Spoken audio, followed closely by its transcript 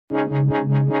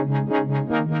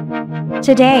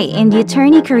Today in the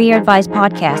Attorney Career Advice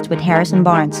Podcast with Harrison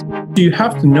Barnes. You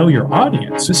have to know your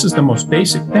audience. This is the most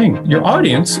basic thing. Your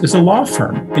audience is a law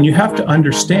firm, and you have to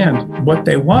understand what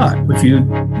they want. If you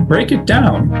break it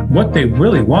down, what they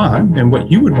really want and what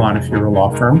you would want if you're a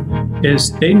law firm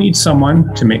is they need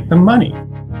someone to make them money.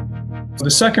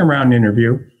 The second round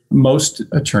interview, most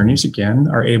attorneys, again,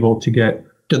 are able to get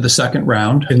to the second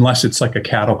round unless it's like a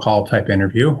cattle call type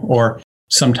interview, or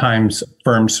sometimes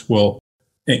firms will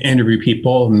interview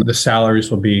people and the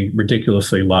salaries will be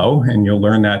ridiculously low, and you'll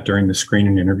learn that during the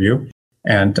screening interview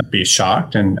and be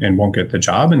shocked and won't get the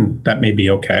job, and that may be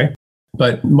okay.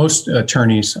 But most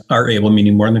attorneys are able,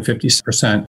 meaning more than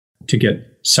 50%, to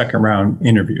get second round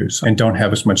interviews and don't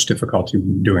have as much difficulty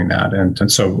doing that.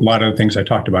 And so a lot of the things I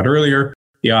talked about earlier,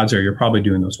 the odds are you're probably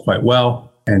doing those quite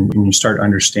well. And when you start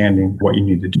understanding what you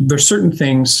need to do, there's certain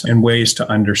things and ways to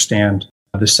understand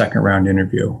the second round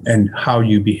interview and how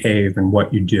you behave and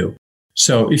what you do.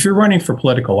 So if you're running for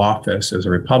political office as a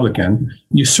Republican,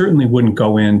 you certainly wouldn't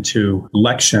go into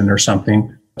election or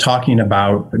something talking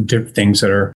about things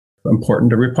that are important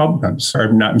to Republicans,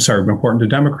 or not, important to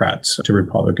Democrats, to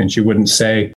Republicans. You wouldn't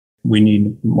say we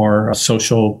need more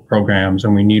social programs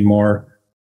and we need more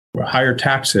higher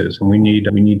taxes and we need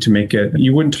to make it.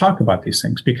 You wouldn't talk about these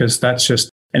things because that's just,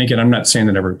 and again, I'm not saying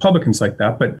that every Republican's like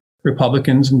that, but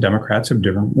Republicans and Democrats have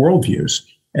different worldviews.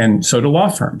 And so do law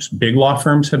firms. Big law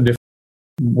firms have different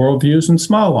worldviews than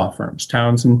small law firms.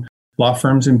 Towns and law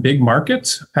firms in big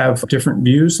markets have different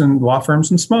views than law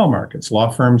firms in small markets. Law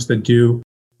firms that do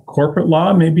corporate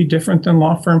law may be different than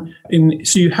law firm. And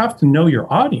so you have to know your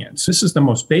audience. This is the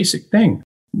most basic thing.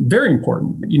 Very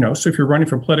important. So if you're running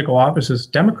for political office as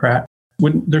a Democrat,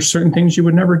 there's certain things you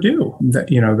would never do that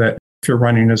if you're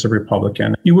running as a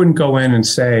Republican. You wouldn't go in and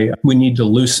say, we need to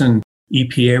loosen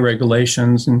EPA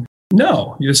regulations. And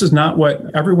no, this is not what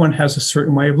everyone has a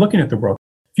certain way of looking at the world.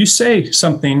 If you say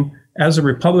something as a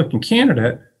Republican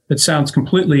candidate that sounds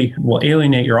completely will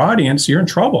alienate your audience, you're in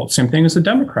trouble. Same thing as a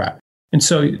Democrat. And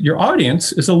so your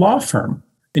audience is a law firm,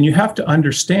 and you have to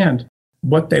understand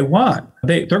what they want.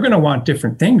 They're going to want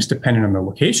different things depending on the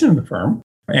location of the firm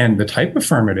and the type of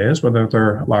firm it is, whether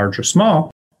they're large or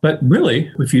small. But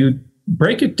really, if you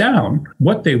break it down,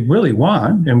 what they really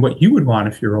want and what you would want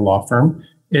if you're a law firm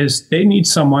is they need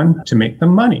someone to make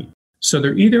them money. So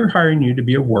they're either hiring you to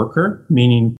be a worker,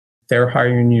 meaning they're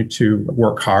hiring you to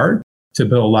work hard, to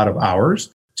bill a lot of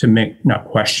hours, to not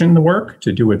question the work,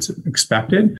 to do what's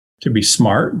expected, to be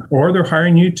smart, or they're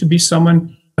hiring you to be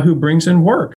someone who brings in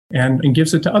work and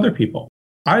gives it to other people.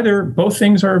 Either both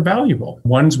things are valuable.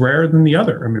 One's rarer than the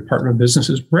other. partner of business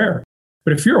is rare.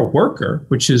 But if you're a worker,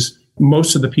 which is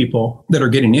most of the people that are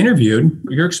getting interviewed,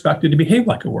 you're expected to behave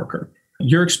like a worker.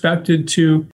 You're expected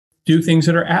to do things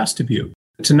that are asked of you,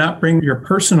 to not bring your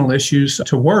personal issues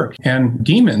to work and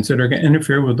demons that are going to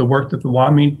interfere with the work that the law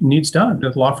needs done,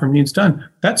 that the law firm needs done.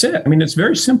 That's it. It's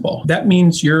very simple. That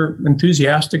means you're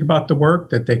enthusiastic about the work,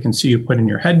 that they can see you putting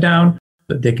your head down,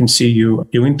 that they can see you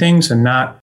doing things and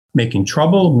not making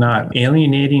trouble, not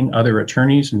alienating other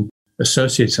attorneys and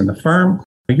associates in the firm.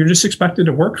 You're just expected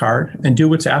to work hard and do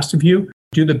what's asked of you,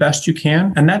 do the best you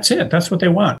can, and that's it. That's what they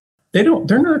want.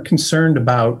 They're not concerned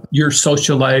about your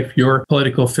social life, your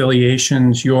political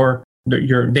affiliations,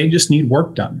 they just need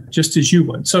work done, just as you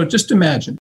would. So just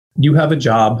imagine you have a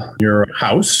job, your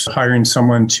house, hiring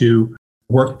someone to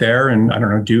work there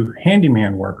and, do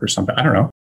handyman work or something,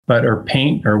 or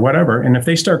paint or whatever. And if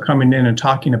they start coming in and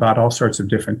talking about all sorts of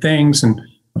different things and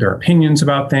their opinions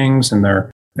about things and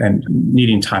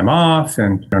needing time off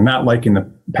and not liking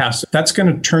the past, that's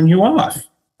going to turn you off.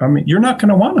 You're not going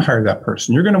to want to hire that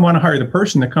person. You're going to want to hire the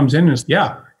person that comes in and says,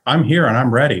 yeah, I'm here and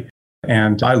I'm ready.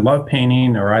 And I love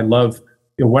painting or I love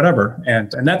whatever.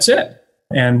 And that's it.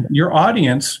 And your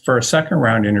audience for a second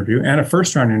round interview and a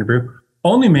first round interview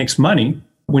only makes money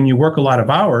when you work a lot of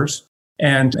hours,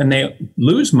 and they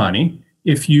lose money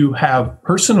if you have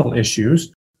personal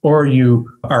issues or you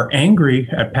are angry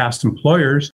at past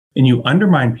employers and you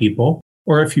undermine people,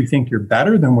 or if you think you're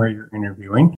better than where you're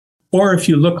interviewing, or if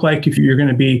you look like if you're going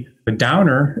to be a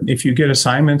downer, if you get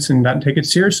assignments and not take it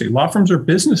seriously. Law firms are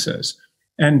businesses,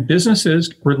 and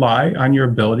businesses rely on your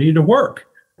ability to work.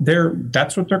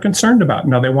 That's what they're concerned about.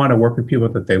 Now, they want to work with people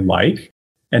that they like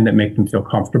and that make them feel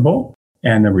comfortable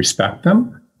and that respect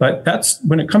them. But that's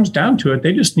when it comes down to it,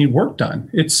 they just need work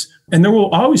done. And there will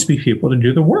always be people to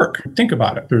do the work. Think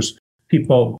about it. There's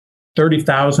people,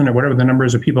 30,000 or whatever the number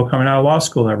is of people coming out of law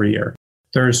school every year.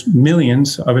 There's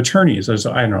millions of attorneys. There's,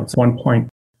 it's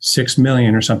 1.6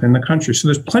 million or something in the country. So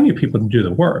there's plenty of people to do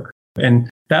the work. And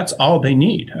that's all they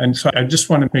need. And so I just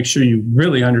want to make sure you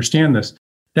really understand this.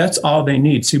 That's all they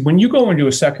need. See, when you go into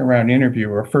a second round interview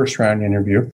or a first round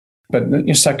interview, but in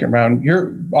your second round,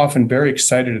 you're often very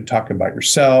excited to talk about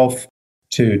yourself,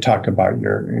 to talk about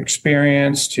your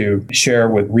experience, to share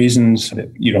with reasons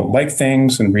that you don't like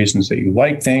things and reasons that you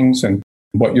like things and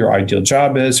what your ideal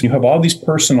job is. You have all these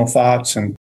personal thoughts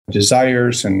and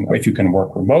desires, and if you can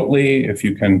work remotely, if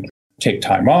you can take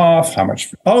time off, how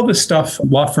much, all this stuff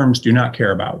law firms do not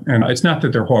care about. And it's not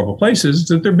that they're horrible places, it's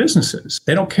that they're businesses.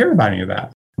 They don't care about any of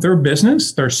that. They're a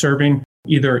business. They're serving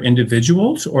either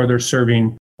individuals or they're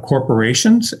serving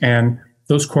corporations. And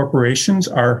those corporations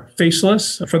are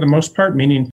faceless for the most part,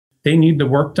 meaning they need the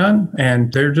work done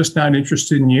and they're just not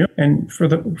interested in you. And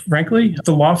frankly,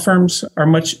 the law firms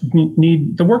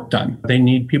need the work done. They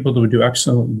need people to do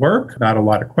excellent work, not a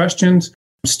lot of questions,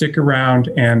 stick around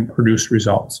and produce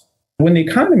results. When the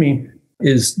economy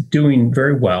is doing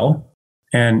very well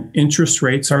and interest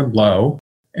rates are low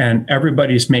and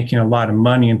everybody's making a lot of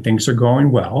money and things are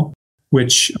going well,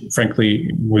 which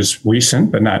frankly was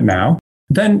recent, but not now,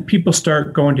 then people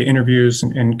start going to interviews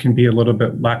and can be a little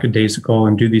bit lackadaisical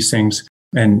and do these things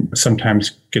and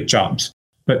sometimes get jobs.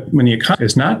 But when the economy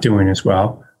is not doing as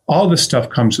well, all this stuff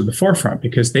comes to the forefront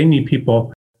because they need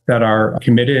people that are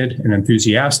committed and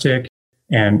enthusiastic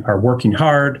and are working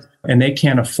hard, and they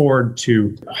can't afford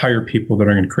to hire people that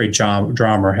are going to create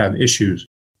drama or have issues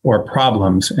or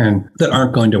problems and that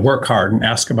aren't going to work hard and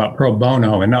ask about pro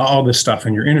bono and all this stuff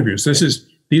in your interviews.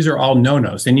 These are all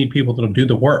no-nos. They need people that'll do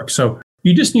the work. So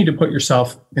you just need to put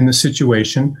yourself in the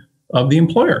situation of the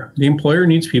employer. The employer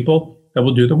needs people that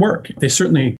will do the work. They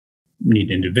certainly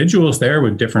need individuals there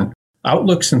with different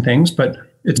outlooks and things, but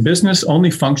its business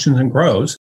only functions and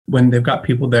grows when they've got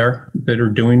people there that are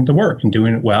doing the work and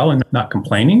doing it well and not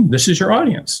complaining. This is your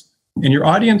audience. And your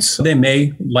audience, they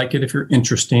may like it if you're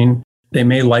interesting. They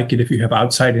may like it if you have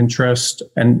outside interest,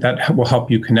 and that will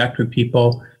help you connect with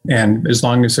people. And as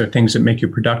long as there are things that make you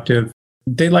productive,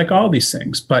 they like all these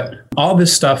things. But all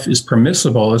this stuff is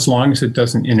permissible as long as it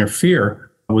doesn't interfere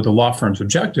with the law firm's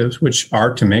objectives, which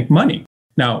are to make money.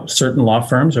 Now, certain law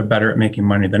firms are better at making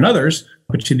money than others,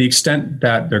 but to the extent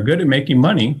that they're good at making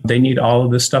money, they need all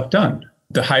of this stuff done.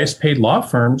 The highest paid law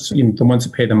firms, the ones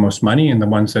that pay the most money and the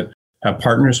ones that have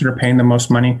partners that are paying the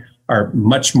most money, are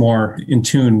much more in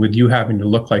tune with you having to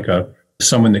look like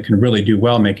someone that can really do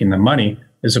well making the money,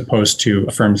 as opposed to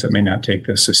firms that may not take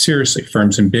this as seriously.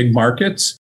 Firms in big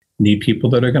markets need people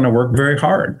that are going to work very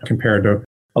hard compared to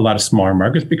a lot of smaller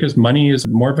markets because money is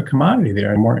more of a commodity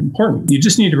there and more important. You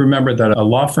just need to remember that a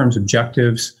law firm's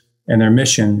objectives and their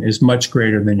mission is much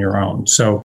greater than your own.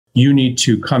 So you need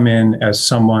to come in as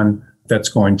someone that's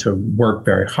going to work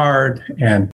very hard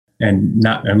and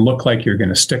look like you're going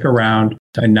to stick around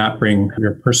and not bring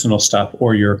your personal stuff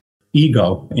or your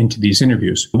ego into these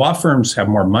interviews. Law firms have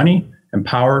more money and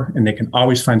power, and they can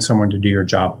always find someone to do your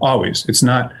job. Always. It's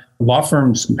not, law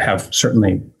firms have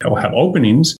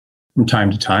openings from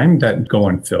time to time that go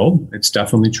unfilled. It's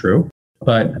definitely true.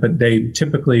 But they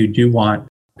typically do want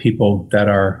people that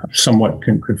are somewhat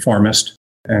conformist,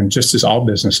 and just as all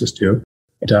businesses do.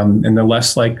 And the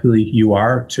less likely you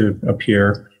are to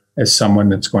appear as someone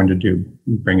that's going to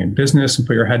bring in business and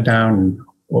put your head down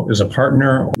as a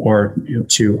partner, or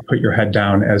to put your head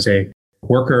down as a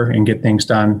worker and get things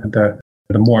done, the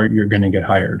more you're going to get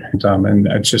hired. And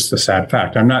it's just a sad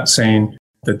fact. I'm not saying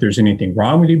that there's anything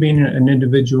wrong with you being an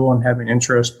individual and having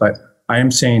interest, but I am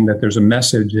saying that there's a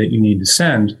message that you need to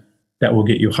send that will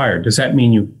get you hired. Does that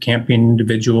mean you can't be an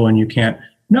individual and you can't?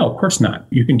 No, of course not.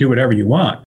 You can do whatever you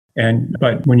want.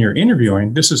 But when you're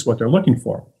interviewing, this is what they're looking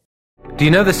for. Do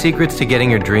you know the secrets to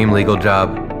getting your dream legal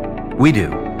job? We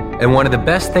do. And one of the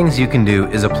best things you can do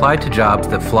is apply to jobs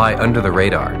that fly under the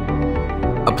radar.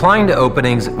 Applying to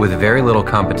openings with very little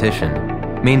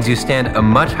competition means you stand a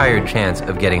much higher chance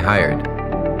of getting hired.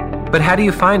 But how do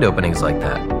you find openings like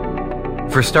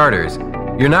that? For starters,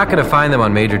 you're not going to find them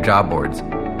on major job boards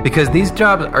because these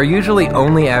jobs are usually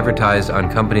only advertised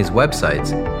on companies'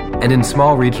 websites and in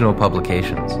small regional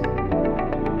publications.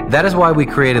 That is why we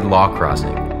created Law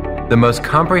Crossing, the most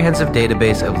comprehensive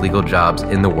database of legal jobs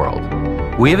in the world.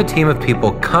 We have a team of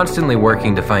people constantly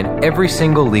working to find every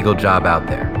single legal job out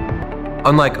there.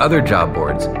 Unlike other job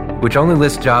boards, which only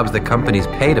list jobs that companies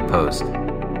pay to post,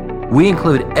 we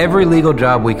include every legal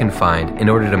job we can find in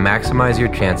order to maximize your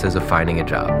chances of finding a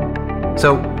job.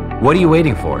 So, what are you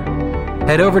waiting for?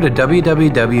 Head over to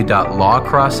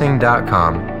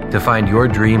www.lawcrossing.com to find your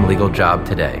dream legal job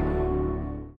today.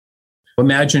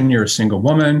 Imagine you're a single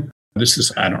woman.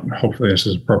 Hopefully this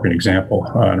is an appropriate example,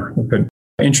 but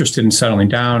interested in settling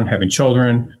down, having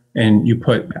children, and you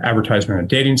put advertisement on a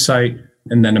dating site.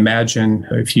 And then imagine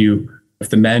if you If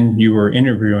the men you were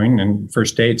interviewing and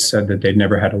first dates said that they'd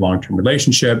never had a long-term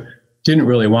relationship, didn't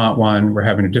really want one, were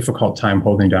having a difficult time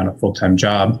holding down a full-time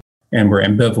job, and were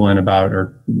ambivalent about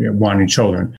or wanting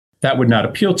children, that would not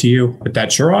appeal to you, but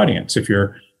that's your audience if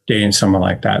you're dating someone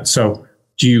like that. So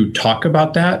do you talk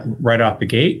about that right off the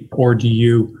gate, or do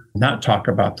you not talk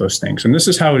about those things? And this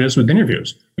is how it is with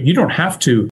interviews. You don't have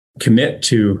to commit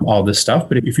to all this stuff,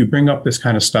 but if you bring up this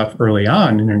kind of stuff early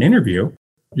on in an interview,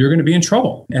 you're going to be in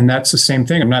trouble. And that's the same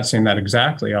thing. I'm not saying that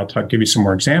exactly. I'll give you some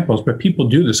more examples, but people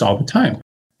do this all the time.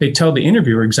 They tell the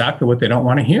interviewer exactly what they don't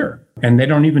want to hear. And they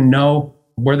don't even know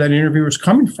where that interviewer is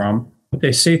coming from, but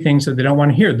they say things that they don't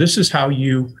want to hear. This is how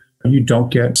you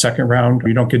don't get second round,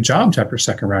 you don't get jobs after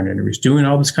second round interviews, doing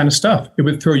all this kind of stuff. It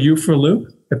would throw you for a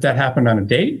loop if that happened on a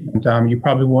date, and you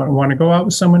probably won't want to go out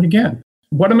with someone again.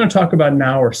 What I'm going to talk about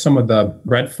now are some of the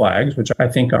red flags, which I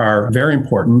think are very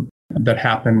important, that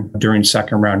happen during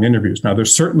second round interviews. Now,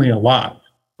 there's certainly a lot,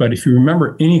 but if you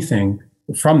remember anything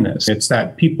from this, it's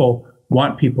that people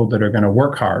want people that are going to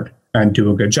work hard and do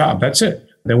a good job. That's it.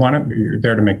 They want to, you're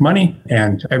there to make money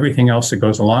and everything else that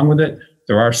goes along with it.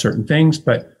 There are certain things,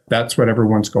 but that's what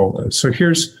everyone's goal is. So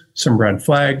here's some red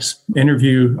flags.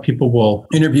 People will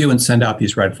interview and send out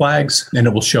these red flags, and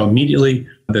it will show immediately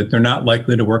that they're not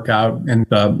likely to work out, and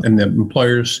the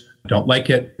employers don't like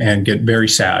it and get very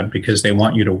sad because they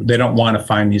don't want to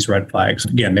find these red flags.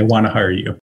 Again, they want to hire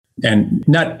you. And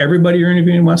not everybody you're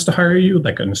interviewing wants to hire you.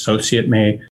 Like an associate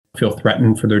may feel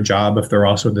threatened for their job if they're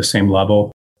also at the same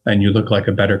level and you look like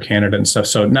a better candidate and stuff.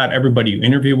 So not everybody you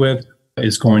interview with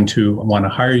is going to want to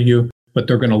hire you, but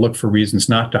they're going to look for reasons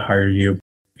not to hire you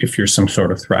if you're some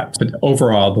sort of threat. But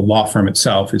overall, the law firm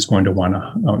itself is going to want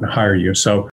to hire you.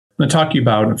 So I'm going to talk to you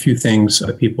about a few things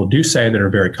that people do say that are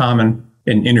very common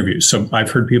in interviews. So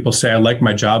I've heard people say, I like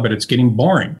my job, but it's getting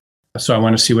boring. So I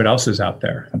want to see what else is out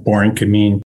there. Boring could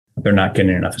mean they're not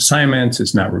getting enough assignments.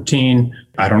 It's not routine.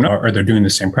 I don't know. Or they're doing the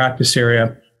same practice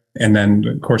area. And then,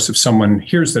 of course, if someone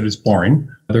hears that it's boring,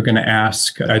 they're going to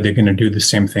ask, are they going to do the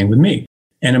same thing with me?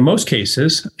 And in most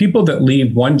cases, people that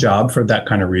leave one job for that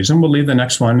kind of reason will leave the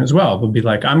next one as well. They'll be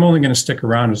like, I'm only going to stick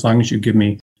around as long as you give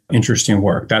me interesting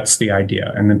work. That's the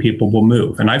idea. And then people will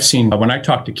move. And I've seen, when I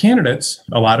talk to candidates,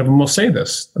 a lot of them will say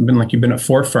this. I've been like, you've been at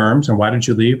 4 firms, and why did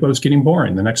you leave? Well, it was getting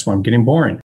boring. The next one, getting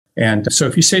boring. And so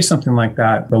if you say something like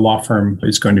that, the law firm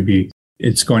is going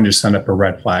to send up a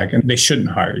red flag, and they shouldn't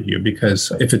hire you,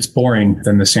 because if it's boring,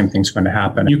 then the same thing's going to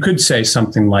happen. You could say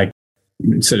something like,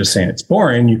 instead of saying it's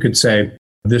boring, you could say,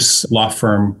 this law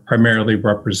firm primarily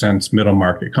represents middle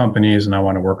market companies, and I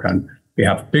want to work on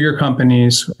behalf of bigger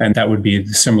companies. And that would be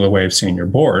the similar way of saying you're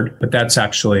bored, but that's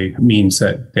actually means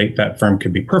that that firm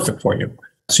could be perfect for you.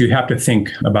 So you have to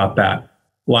think about that.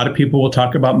 A lot of people will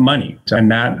talk about money,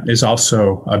 and that is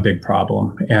also a big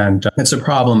problem. And it's a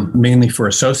problem mainly for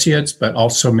associates, but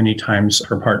also many times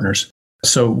for partners.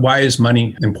 So why is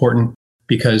money important?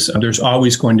 Because there's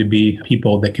always going to be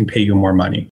people that can pay you more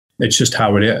money. It's just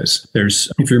how it is.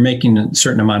 If you're making a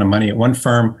certain amount of money at one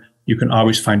firm, you can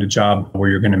always find a job where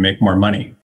you're going to make more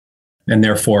money. And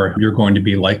therefore, you're going to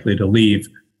be likely to leave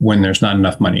when there's not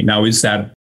enough money. Now, is that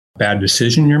a bad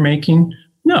decision you're making?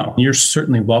 No, you're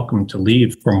certainly welcome to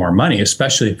leave for more money,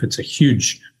 especially if it's a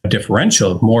huge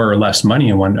differential of more or less money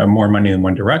in more money in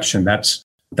one direction.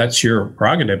 That's your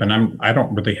prerogative. And I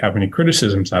don't really have any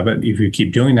criticisms of it. If you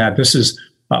keep doing that, this is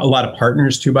a lot of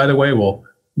partners too, by the way, will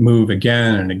move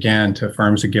again and again to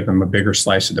firms that give them a bigger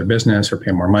slice of their business or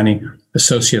pay more money.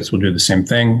 Associates will do the same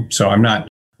thing. So I'm not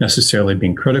necessarily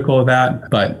being critical of that,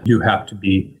 but you have to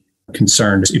be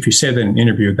concerned. If you say that in an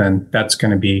interview, then that's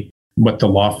going to be what the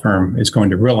law firm is going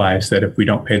to realize, that if we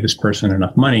don't pay this person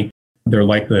enough money, they're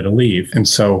likely to leave. And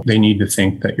so they need to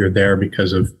think that you're there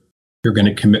because of you're going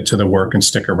to commit to the work and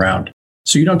stick around.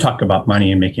 So you don't talk about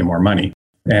money and making more money.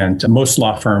 And most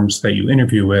law firms that you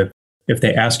interview with, if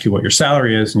they ask you what your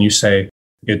salary is and you say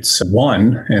it's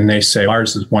 1 and they say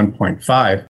ours is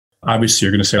 1.5, obviously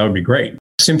you're going to say that would be great.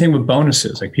 Same thing with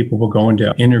bonuses. Like people will go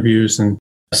into interviews and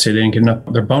say they didn't get enough,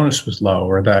 their bonus was low,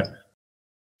 or that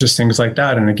just things like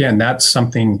that. And again, that's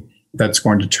something that's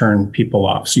going to turn people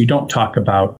off. So you don't talk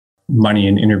about money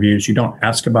in interviews. You don't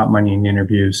ask about money in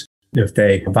interviews. If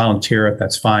they volunteer it,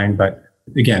 that's fine. But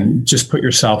again, just put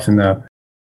yourself in the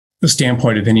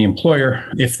standpoint of any employer.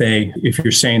 If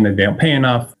you're saying that they don't pay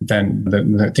enough, then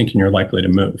they're thinking you're likely to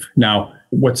move. Now,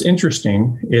 what's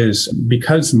interesting is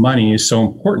because money is so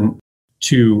important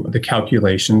to the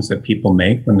calculations that people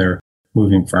make when they're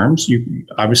moving firms,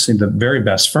 obviously the very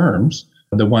best firms,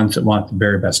 the ones that want the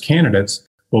very best candidates,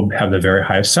 will have the very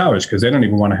highest salaries because they don't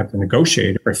even want to have to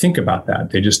negotiate or think about that.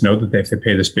 They just know that if they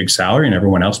pay this big salary and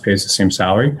everyone else pays the same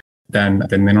salary, then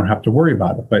they don't have to worry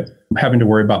about it. But having to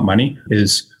worry about money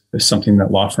is something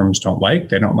that law firms don't like.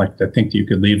 They don't like to think that you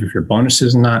could leave if your bonus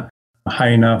is not high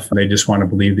enough. They just want to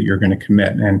believe that you're going to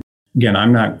commit. And again,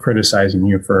 I'm not criticizing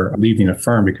you for leaving a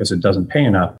firm because it doesn't pay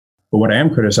enough. But what I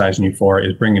am criticizing you for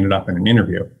is bringing it up in an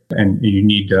interview. And you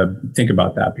need to think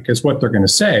about that, because what they're going to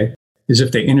say is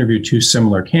if they interview two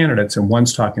similar candidates and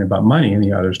one's talking about money and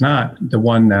the other's not, the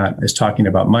one that is talking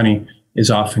about money is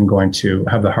often going to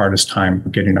have the hardest time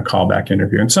getting a callback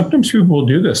interview. And sometimes people will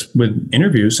do this with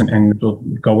interviews and they'll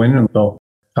go in and they'll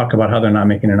talk about how they're not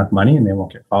making enough money and they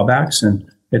won't get callbacks. And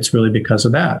it's really because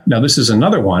of that. Now, this is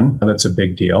another one that's a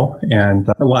big deal. And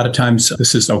a lot of times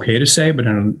this is okay to say, but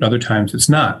in other times it's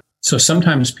not. So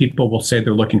sometimes people will say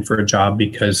they're looking for a job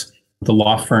because the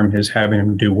law firm is having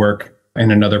them do work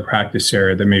in another practice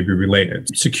area that may be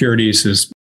related. Securities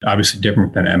is obviously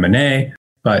different than M&A,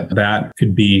 but that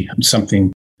could be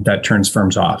something that turns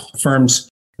firms off. Firms,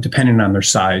 depending on their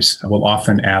size, will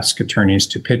often ask attorneys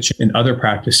to pitch in other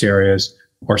practice areas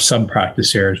or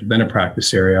sub-practice areas within a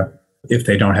practice area if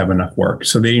they don't have enough work.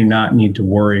 So they do not need to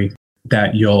worry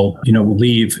that you'll,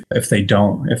 leave if they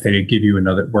give you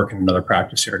another work in another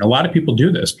practice area. And a lot of people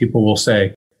do this. People will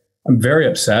say, I'm very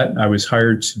upset. I was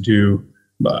hired to do,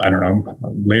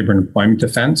 labor and employment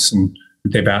defense, and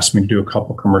they've asked me to do a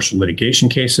couple commercial litigation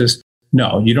cases.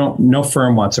 No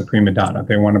firm wants a prima donna.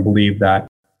 They want to believe that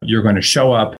you're going to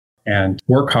show up and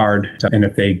work hard. And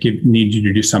if they need you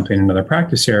to do something in another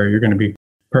practice area, you're going to be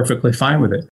perfectly fine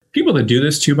with it. People that do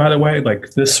this too, by the way,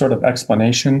 like this sort of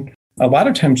explanation, a lot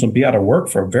of times will be out of work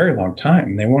for a very long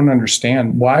time. They won't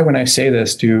understand why, when I say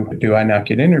this, do I not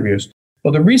get interviews?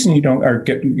 Well, the reason you don't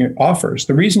get offers,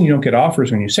 the reason you don't get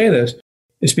offers when you say this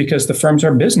is because the firms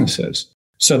are businesses.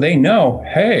 So they know,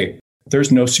 hey,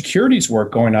 there's no securities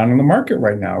work going on in the market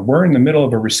right now. We're in the middle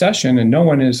of a recession and no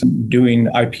one is doing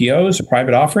IPOs or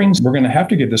private offerings. We're going to have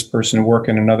to give this person work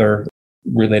in another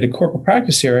related corporate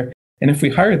practice area. And if we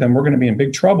hire them, we're going to be in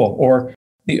big trouble. Or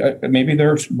maybe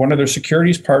there's one of their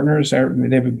securities partners,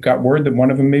 they've got word that one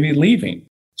of them may be leaving.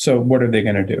 So what are they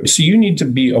going to do? So you need to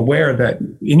be aware that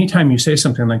anytime you say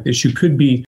something like this, you could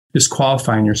be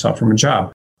disqualifying yourself from a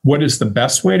job. What is the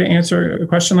best way to answer a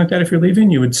question like that if you're leaving?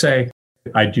 You would say,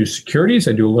 I do securities,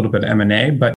 I do a little bit of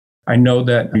M&A, but I know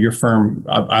that your firm,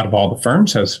 out of all the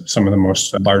firms, has some of the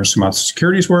most largest amounts of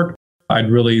securities work. I'd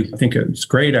really think it's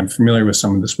great. I'm familiar with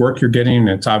some of this work you're getting.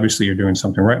 It's obviously you're doing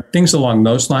something right. Things along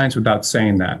those lines without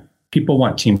saying that. People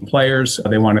want team players.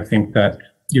 They want to think that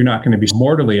you're not going to be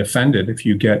mortally offended if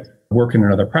you get work in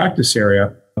another practice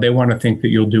area. They want to think that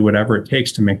you'll do whatever it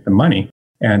takes to make the money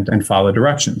and follow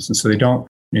directions. And so they don't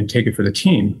take it for the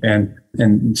team.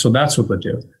 And so that's what they'll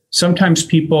do. Sometimes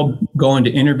people go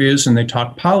into interviews and they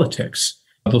talk politics.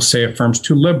 They'll say a firm's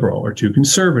too liberal or too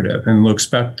conservative, and they'll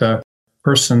expect the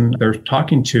person they're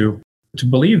talking to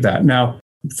believe that. Now,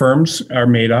 firms are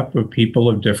made up of people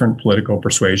of different political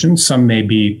persuasions. Some may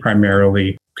be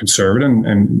primarily conservative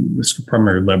and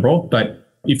primarily liberal. But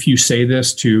if you say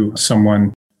this to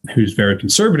someone who's very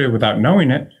conservative without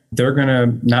knowing it, they're going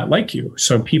to not like you.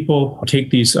 So people take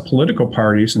these political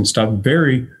parties and stuff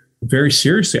very, very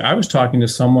seriously. I was talking to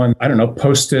someone,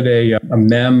 posted a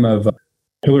meme of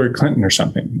Hillary Clinton or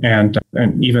something. And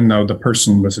even though the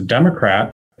person was a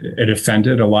Democrat, it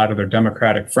offended a lot of their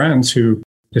Democratic friends who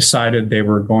decided they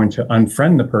were going to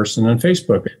unfriend the person on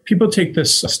Facebook. People take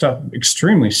this stuff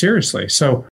extremely seriously.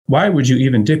 So why would you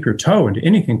even dip your toe into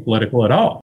anything political at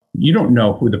all? You don't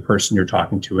know who the person you're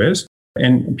talking to is.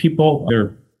 And people,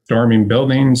 they're storming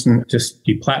buildings and just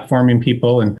deplatforming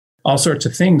people and all sorts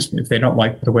of things if they don't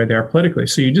like the way they are politically.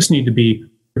 So you just need to be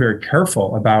very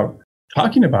careful about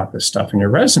talking about this stuff in your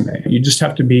resume. You just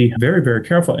have to be very, very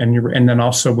careful. And then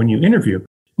also when you interview,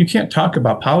 you can't talk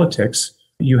about politics.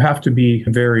 You have to be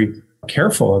very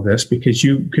careful of this because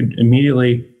you could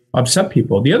immediately upset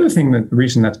people. The other thing, the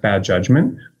reason that's bad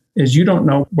judgment is you don't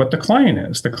know what the client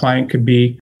is. The client could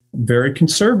be very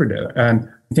conservative. And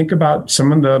think about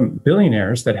some of the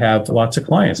billionaires that have lots of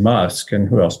clients, Musk and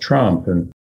who else, Trump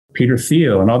and Peter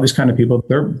Thiel and all these kind of people.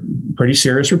 They're pretty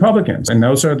serious Republicans. And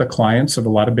those are the clients of a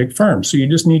lot of big firms. So you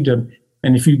just need to,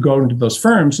 and if you go into those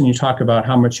firms and you talk about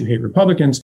how much you hate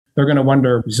Republicans, they're going to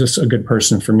wonder, is this a good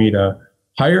person for me to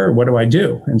hire? What do I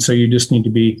do? And so you just need to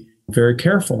be very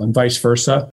careful, and vice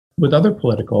versa with other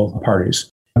political parties.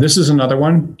 This is another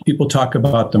one. People talk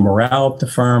about the morale of the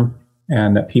firm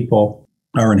and that people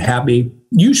are unhappy.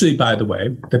 Usually, by the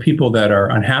way, the people that are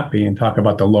unhappy and talk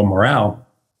about the low morale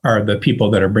are the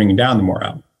people that are bringing down the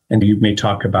morale. And you may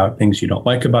talk about things you don't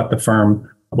like about the firm,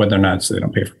 whether or not they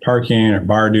don't pay for parking or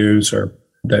bar dues or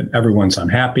that everyone's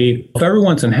unhappy. If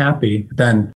everyone's unhappy,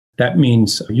 then that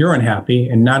means you're unhappy.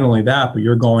 And not only that, but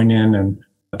you're going in and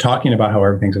talking about how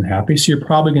everything's unhappy. So you're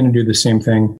probably going to do the same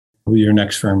thing with your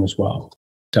next firm as well.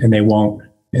 And they won't,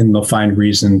 and they'll find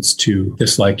reasons to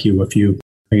dislike you if you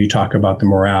talk about the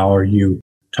morale or you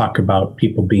talk about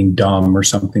people being dumb or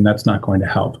something. That's not going to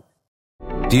help.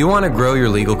 Do you want to grow your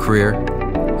legal career?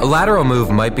 A lateral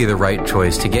move might be the right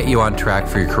choice to get you on track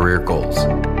for your career goals.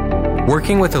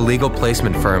 Working with a legal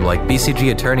placement firm like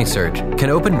BCG Attorney Search can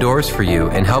open doors for you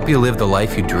and help you live the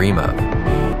life you dream of.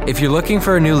 If you're looking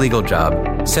for a new legal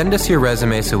job, send us your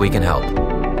resume so we can help.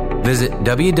 Visit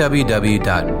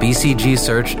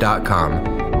www.bcgsearch.com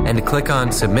and click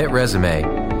on Submit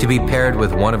Resume to be paired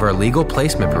with one of our legal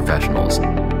placement professionals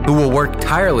who will work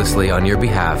tirelessly on your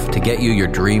behalf to get you your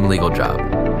dream legal job.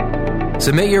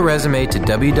 Submit your resume to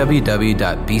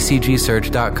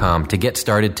www.bcgsearch.com to get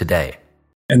started today.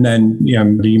 And then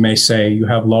you may say you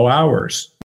have low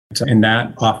hours. And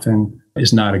that often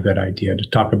is not a good idea to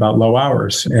talk about low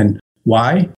hours. And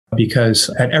why? Because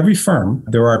at every firm,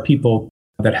 there are people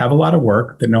that have a lot of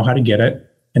work that know how to get it,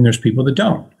 and there's people that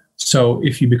don't. So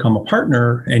if you become a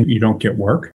partner and you don't get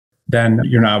work, then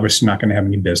you're obviously not going to have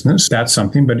any business. That's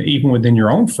something. But even within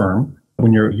your own firm,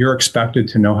 when you're expected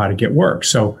to know how to get work.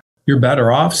 So you're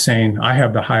better off saying, I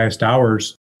have the highest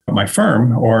hours at my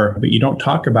firm, but you don't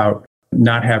talk about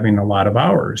not having a lot of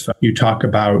hours. You talk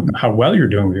about how well you're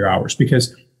doing with your hours,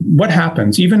 because what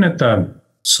happens, even at the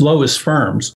slowest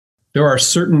firms, there are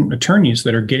certain attorneys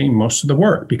that are getting most of the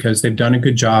work because they've done a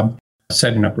good job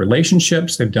setting up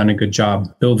relationships. They've done a good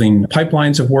job building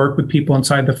pipelines of work with people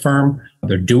inside the firm.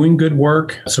 They're doing good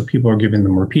work. So people are giving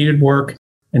them repeated work.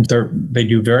 And they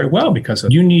do very well because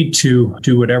you need to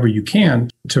do whatever you can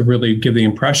to really give the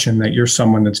impression that you're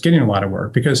someone that's getting a lot of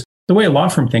work. Because the way a law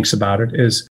firm thinks about it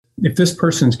is, if this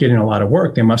person's getting a lot of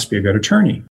work, they must be a good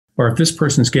attorney. Or if this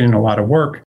person's getting a lot of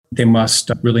work, they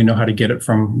must really know how to get it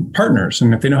from partners.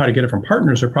 And if they know how to get it from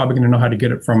partners, they're probably going to know how to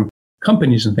get it from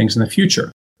companies and things in the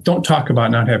future. Don't talk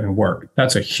about not having work.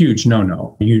 That's a huge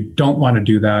no-no. You don't want to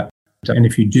do that. And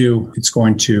if you do, it's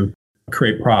going to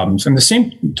create problems. And the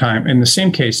same time, in the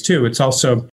same case too, it's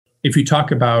also, if you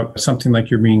talk about something like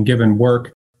you're being given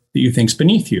work that you think's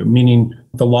beneath you, meaning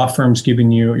the law firm's giving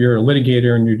you're a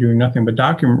litigator and you're doing nothing but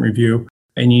document review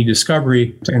and you need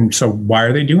discovery. And so why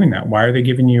are they doing that? Why are they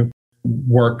giving you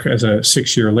work as a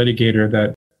 6-year litigator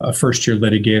that a first-year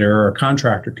litigator or a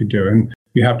contractor could do? And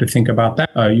you have to think about that.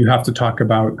 You have to talk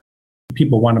about,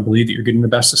 people want to believe that you're getting the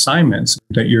best assignments,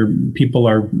 that your people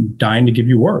are dying to give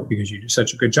you work because you do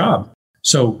such a good job.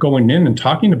 So going in and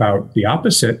talking about the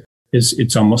opposite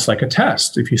it's almost like a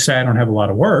test. If you say, I don't have a lot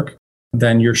of work,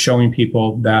 then you're showing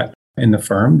people that in the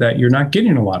firm that you're not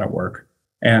getting a lot of work.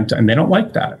 And they don't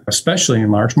like that, especially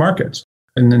in large markets.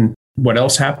 And then what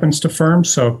else happens to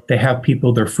firms? So they have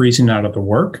people, they're freezing out of the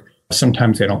work.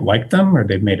 Sometimes they don't like them or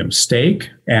they've made a mistake.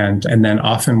 And then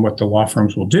often what the law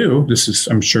firms will do, this is,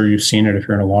 I'm sure you've seen it if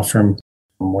you're in a law firm,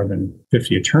 more than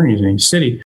 50 attorneys in each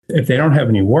city. If they don't have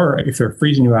any work, if they're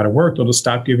freezing you out of work, they'll just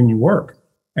stop giving you work.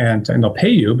 And they'll pay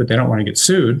you, but they don't want to get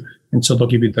sued. And so they'll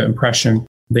give you the impression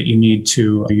that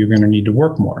you're going to need to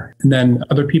work more. And then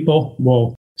other people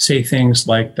will say things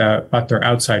like that about their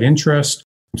outside interest.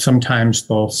 Sometimes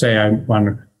they'll say, I don't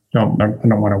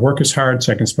want to work as hard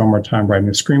so I can spend more time writing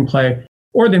a screenplay.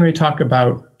 Or they may talk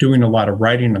about doing a lot of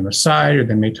writing on the side, or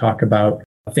they may talk about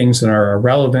things that are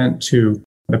irrelevant to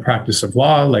the practice of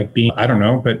law, like being,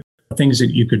 but things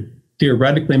that you could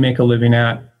theoretically make a living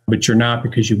at, but you're not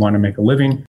because you want to make a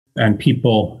living. And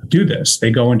people do this.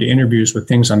 They go into interviews with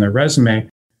things on their resume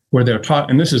where they're taught,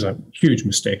 and this is a huge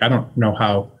mistake. I don't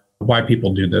know why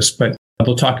people do this, but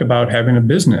they'll talk about having a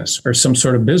business or some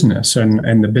sort of business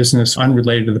and the business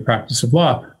unrelated to the practice of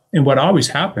law. And what always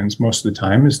happens most of the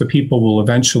time is the people will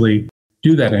eventually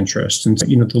do that interest. And,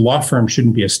 the law firm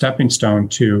shouldn't be a stepping stone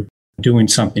to doing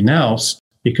something else,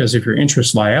 because if your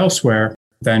interests lie elsewhere,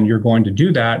 then you're going to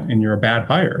do that and you're a bad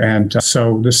hire. And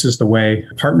so this is the way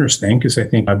partners think, is they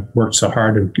think I've worked so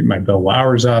hard to get my bill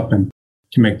hours up and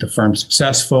to make the firm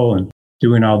successful and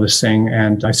doing all this thing,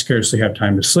 and I scarcely have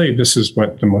time to sleep. This is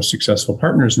what the most successful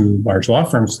partners in large law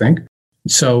firms think.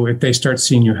 So if they start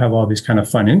seeing you have all these kind of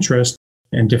fun interests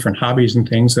and different hobbies and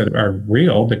things that are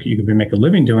real, that you could make a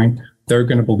living doing, they're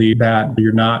going to believe that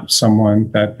you're not someone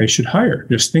that they should hire.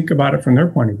 Just think about it from their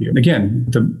point of view. Again,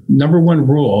 the number one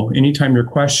rule, anytime you're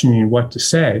questioning what to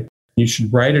say, you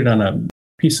should write it on a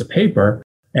piece of paper,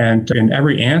 and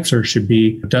every answer should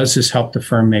be, does this help the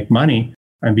firm make money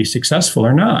and be successful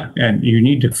or not? And you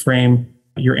need to frame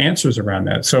your answers around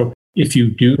that. So if you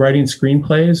do writing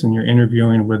screenplays and you're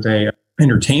interviewing with a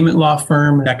entertainment law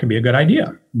firm, that could be a good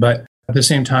idea. But At the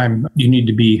same time, you need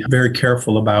to be very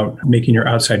careful about making your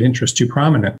outside interest too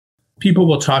prominent. People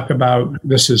will talk about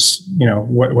this is,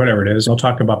 whatever it is. They'll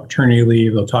talk about paternity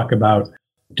leave. They'll talk about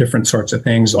different sorts of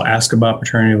things. They'll ask about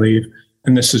paternity leave.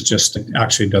 And this is just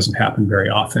actually doesn't happen very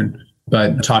often.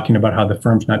 But talking about how the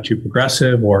firm's not too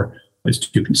progressive or is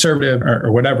too conservative or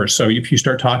whatever. So if you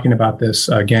start talking about this,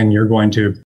 again, you're going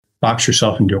to box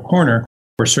yourself into a corner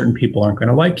where certain people aren't going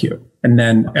to like you. And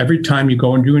then every time you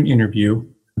go and do an interview,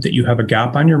 that you have a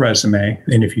gap on your resume.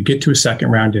 And if you get to a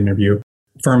second round interview,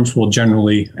 firms will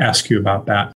generally ask you about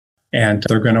that. And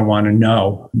they're going to want to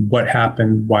know what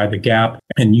happened, why the gap,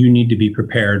 and you need to be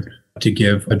prepared to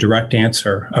give a direct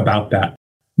answer about that.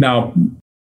 Now,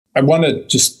 I want to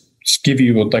just give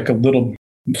you like a little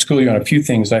school you on a few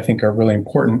things I think are really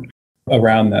important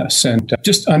around this. And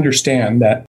just understand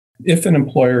that if an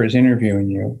employer is interviewing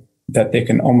you, that they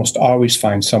can almost always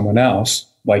find someone else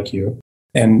like you.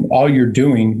 And all you're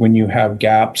doing when you have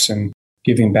gaps and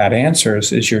giving bad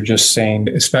answers is you're just saying,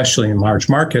 especially in large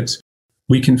markets,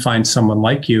 we can find someone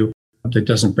like you that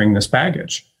doesn't bring this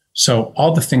baggage. So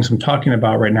all the things I'm talking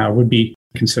about right now would be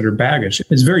considered baggage.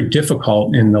 It's very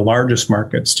difficult in the largest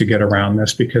markets to get around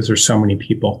this because there's so many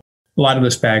people. A lot of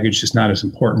this baggage is not as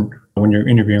important when you're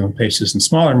interviewing with places in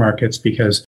smaller markets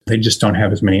because they just don't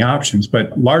have as many options.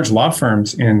 But large law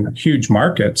firms in huge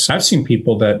markets, I've seen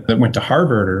people that went to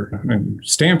Harvard or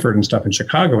Stanford and stuff in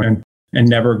Chicago and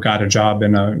never got a job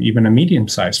in even a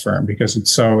medium-sized firm because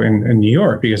it's so in New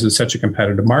York, because it's such a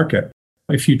competitive market.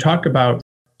 If you talk about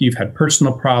you've had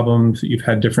personal problems, you've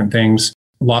had different things,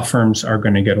 law firms are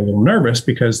going to get a little nervous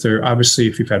because they're obviously,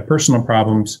 if you've had personal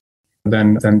problems,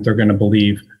 then they're going to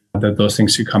believe that those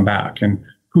things could come back. And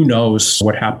who knows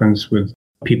what happens with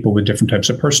people with different types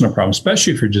of personal problems,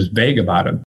 especially if you're just vague about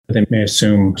it. They may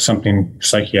assume something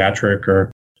psychiatric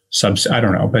or I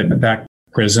don't know, but that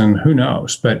prison, who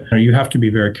knows? But you have to be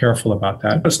very careful about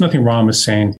that. There's nothing wrong with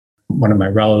saying one of my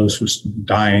relatives was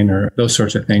dying or those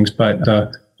sorts of things, but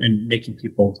and making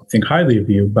people think highly of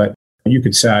you. But you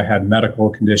could say I had a medical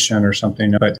condition or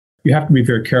something, but you have to be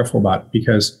very careful about it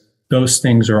because those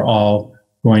things are all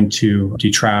going to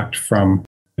detract from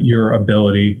your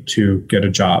ability to get a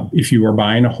job. If you were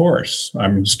buying a horse,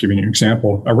 I'm just giving you an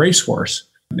example, a racehorse,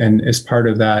 and as part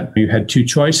of that, you had two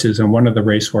choices, and one of the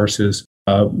racehorses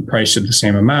priced at the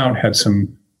same amount had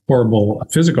some horrible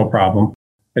physical problem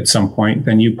at some point,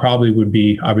 then you probably would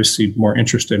be obviously more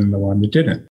interested in the one that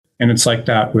didn't. And it's like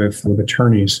that with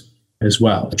attorneys as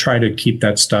well. Try to keep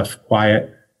that stuff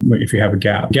quiet if you have a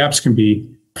gap. Gaps can be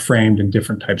framed in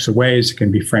different types of ways. It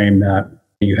can be framed that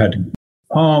you had to go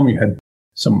home, you had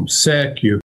someone sick,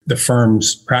 the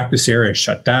firm's practice area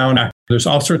shut down. There's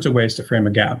all sorts of ways to frame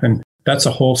a gap. And that's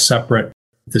a whole separate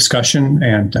discussion.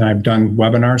 And I've done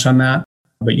webinars on that.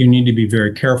 But you need to be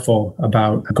very careful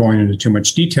about going into too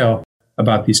much detail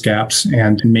about these gaps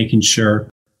and making sure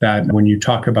that when you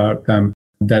talk about them,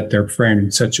 that they're framed in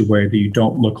such a way that you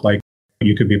don't look like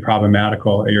you could be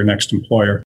problematical at your next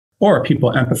employer, or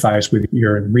people empathize with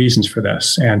your reasons for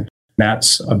this. And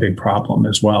that's a big problem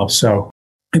as well. So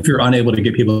if you're unable to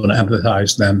get people to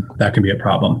empathize, then that can be a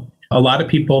problem. A lot of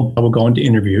people will go into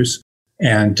interviews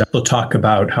and they'll talk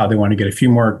about how they want to get a few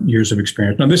more years of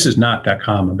experience. Now, this is not that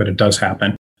common, but it does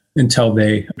happen until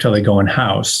they go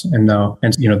in-house. And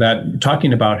that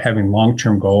talking about having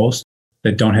long-term goals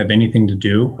that don't have anything to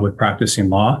do with practicing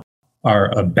law are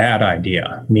a bad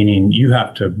idea, meaning you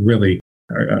have to really,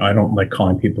 I don't like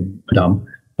calling people dumb,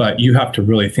 but you have to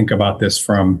really think about this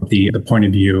from the point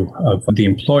of view of the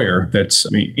employer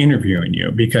that's interviewing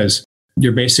you, because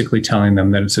you're basically telling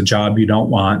them that it's a job you don't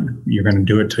want. You're going to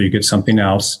do it till you get something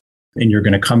else. And you're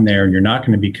going to come there and you're not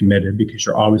going to be committed because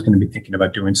you're always going to be thinking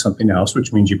about doing something else,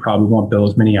 which means you probably won't bill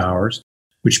as many hours,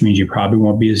 which means you probably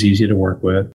won't be as easy to work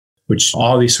with, which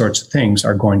all these sorts of things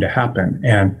are going to happen.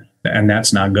 And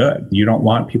that's not good. You don't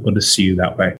want people to see you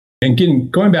that way. And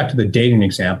going back to the dating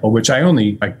example, which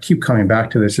I keep coming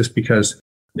back to this just because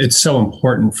it's so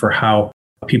important for how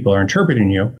people are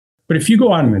interpreting you. But if you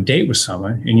go out on a date with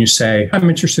someone and you say, I'm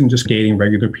interested in just dating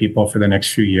regular people for the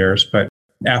next few years, but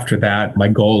after that, my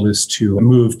goal is to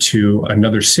move to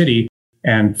another city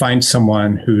and find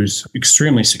someone who's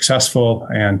extremely successful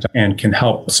and can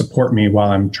help support me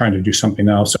while I'm trying to do something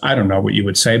else. I don't know what you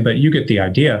would say, but you get the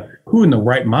idea. Who in the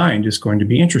right mind is going to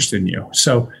be interested in you?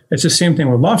 So it's the same thing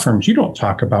with law firms. You don't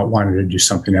talk about wanting to do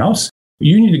something else.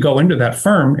 You need to go into that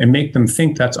firm and make them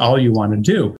think that's all you want to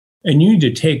do. And you need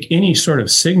to take any sort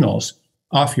of signals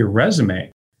off your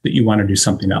resume that you want to do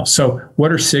something else. So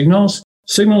what are signals?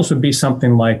 Signals would be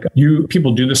something like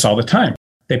people do this all the time.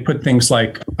 They put things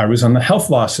like, I was on the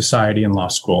Health Law Society in law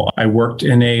school. I worked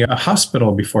in a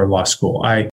hospital before law school.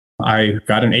 I I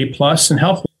got an A+ in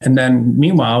health. And then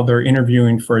meanwhile, they're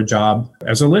interviewing for a job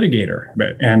as a litigator.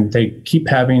 And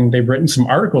they've written some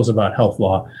articles about health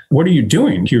law. What are you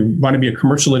doing? Do you want to be a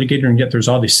commercial litigator and yet there's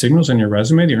all these signals in your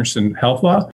resume that you're interested in health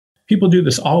law? People do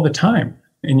this all the time.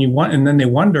 And then they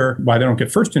wonder why they don't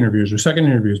get first interviews or second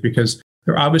interviews, because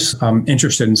they're obviously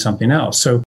interested in something else.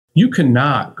 So you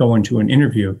cannot go into an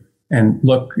interview and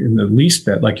look in the least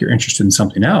bit like you're interested in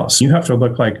something else. You have to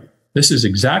look like this is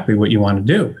exactly what you want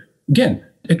to do. Again,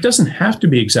 it doesn't have to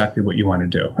be exactly what you want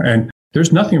to do. And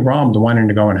there's nothing wrong with wanting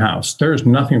to go in-house. There's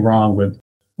nothing wrong with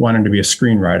wanting to be a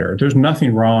screenwriter. There's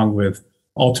nothing wrong with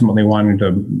ultimately wanting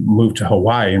to move to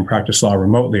Hawaii and practice law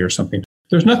remotely or something.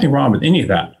 There's nothing wrong with any of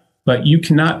that. But you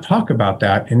cannot talk about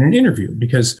that in an interview,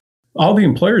 because all the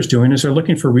employer is doing is they're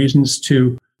looking for reasons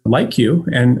to like you.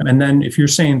 And then if you're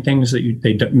saying things that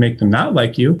they make them not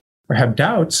like you or have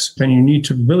doubts, then you need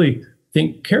to really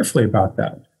think carefully about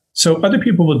that. So other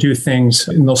people will do things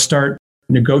and they'll start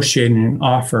negotiating an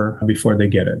offer before they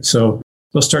get it. So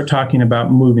they'll start talking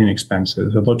about moving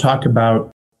expenses, or they'll talk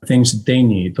about things that they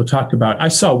need. They'll talk about, I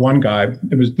saw one guy,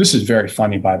 this is very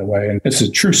funny, by the way, and it's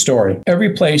a true story.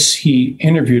 Every place he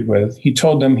interviewed with, he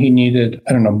told them he needed,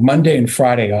 Monday and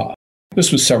Friday off.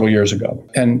 This was several years ago.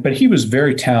 But he was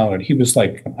very talented. He was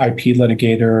like an IP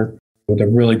litigator with a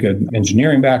really good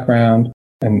engineering background.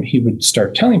 And he would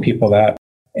start telling people that.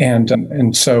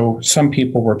 And so some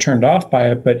people were turned off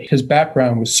by it, but his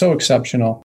background was so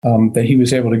exceptional that he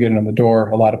was able to get in the door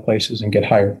a lot of places and get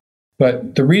hired.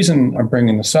 But the reason I'm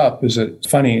bringing this up is it's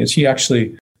funny, is he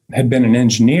actually had been an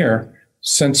engineer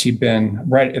since he'd been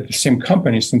right at the same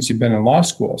company since he'd been in law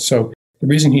school. So the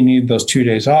reason he needed those 2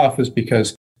 days off is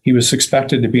because he was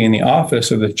expected to be in the office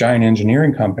of this giant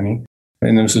engineering company.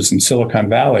 And this was in Silicon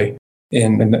Valley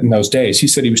in those days. He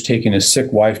said he was taking his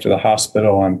sick wife to the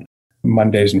hospital on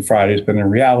Mondays and Fridays. But in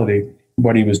reality,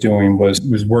 what he was doing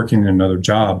was working another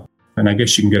job. And I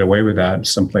guess you can get away with that in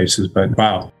some places, but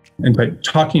wow. But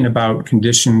talking about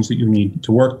conditions that you need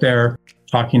to work there,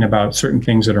 talking about certain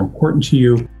things that are important to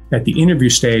you at the interview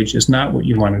stage is not what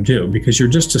you want to do, because you're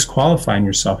just disqualifying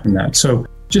yourself from that. So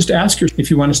just ask yourself,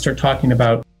 if you want to start talking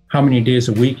about how many days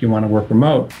a week you want to work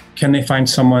remote, can they find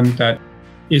someone that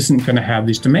isn't going to have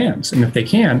these demands? And if they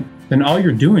can, then all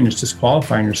you're doing is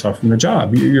disqualifying yourself from the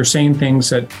job. You're saying things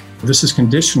that this is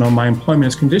conditional, my employment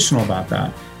is conditional about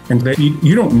that. And that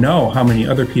you don't know how many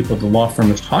other people the law firm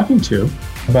is talking to,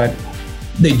 but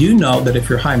they do know that if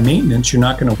you're high maintenance, you're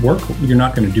not going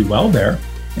to do well there.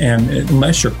 And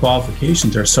unless your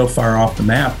qualifications are so far off the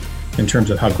map in terms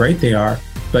of how great they are.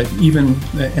 But even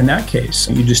in that case,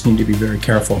 you just need to be very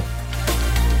careful.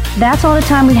 That's all the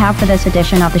time we have for this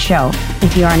edition of the show.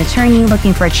 If you're an attorney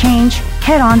looking for a change,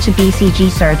 head on to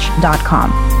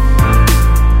bcgsearch.com.